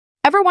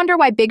Ever wonder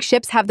why big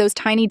ships have those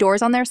tiny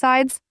doors on their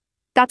sides?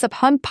 That's a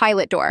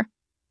pilot door,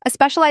 a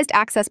specialized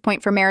access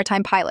point for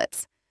maritime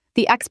pilots,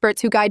 the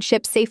experts who guide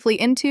ships safely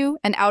into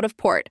and out of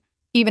port,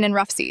 even in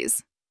rough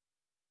seas.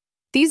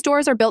 These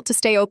doors are built to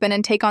stay open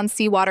and take on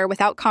seawater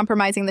without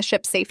compromising the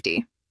ship's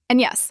safety. And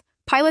yes,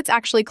 pilots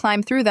actually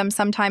climb through them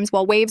sometimes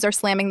while waves are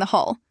slamming the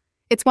hull.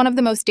 It's one of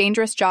the most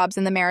dangerous jobs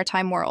in the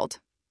maritime world.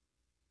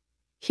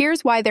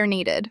 Here's why they're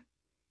needed.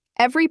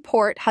 Every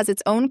port has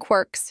its own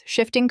quirks,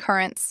 shifting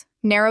currents,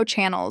 narrow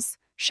channels,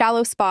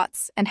 shallow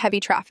spots, and heavy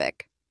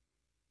traffic.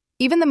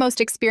 Even the most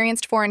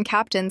experienced foreign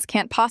captains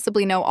can't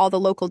possibly know all the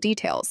local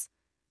details.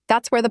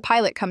 That's where the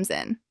pilot comes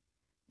in.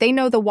 They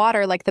know the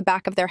water like the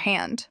back of their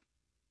hand.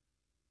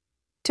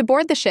 To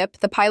board the ship,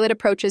 the pilot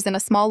approaches in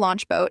a small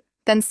launch boat,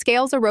 then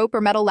scales a rope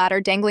or metal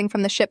ladder dangling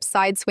from the ship's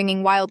side,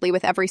 swinging wildly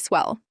with every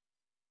swell.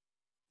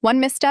 One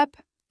misstep,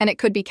 and it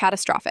could be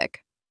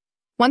catastrophic.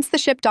 Once the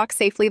ship docks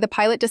safely, the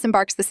pilot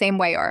disembarks the same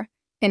way or,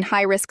 in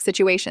high-risk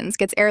situations,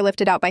 gets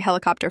airlifted out by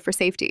helicopter for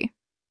safety.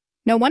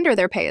 No wonder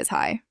their pay is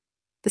high.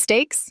 The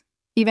stakes?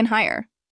 Even higher.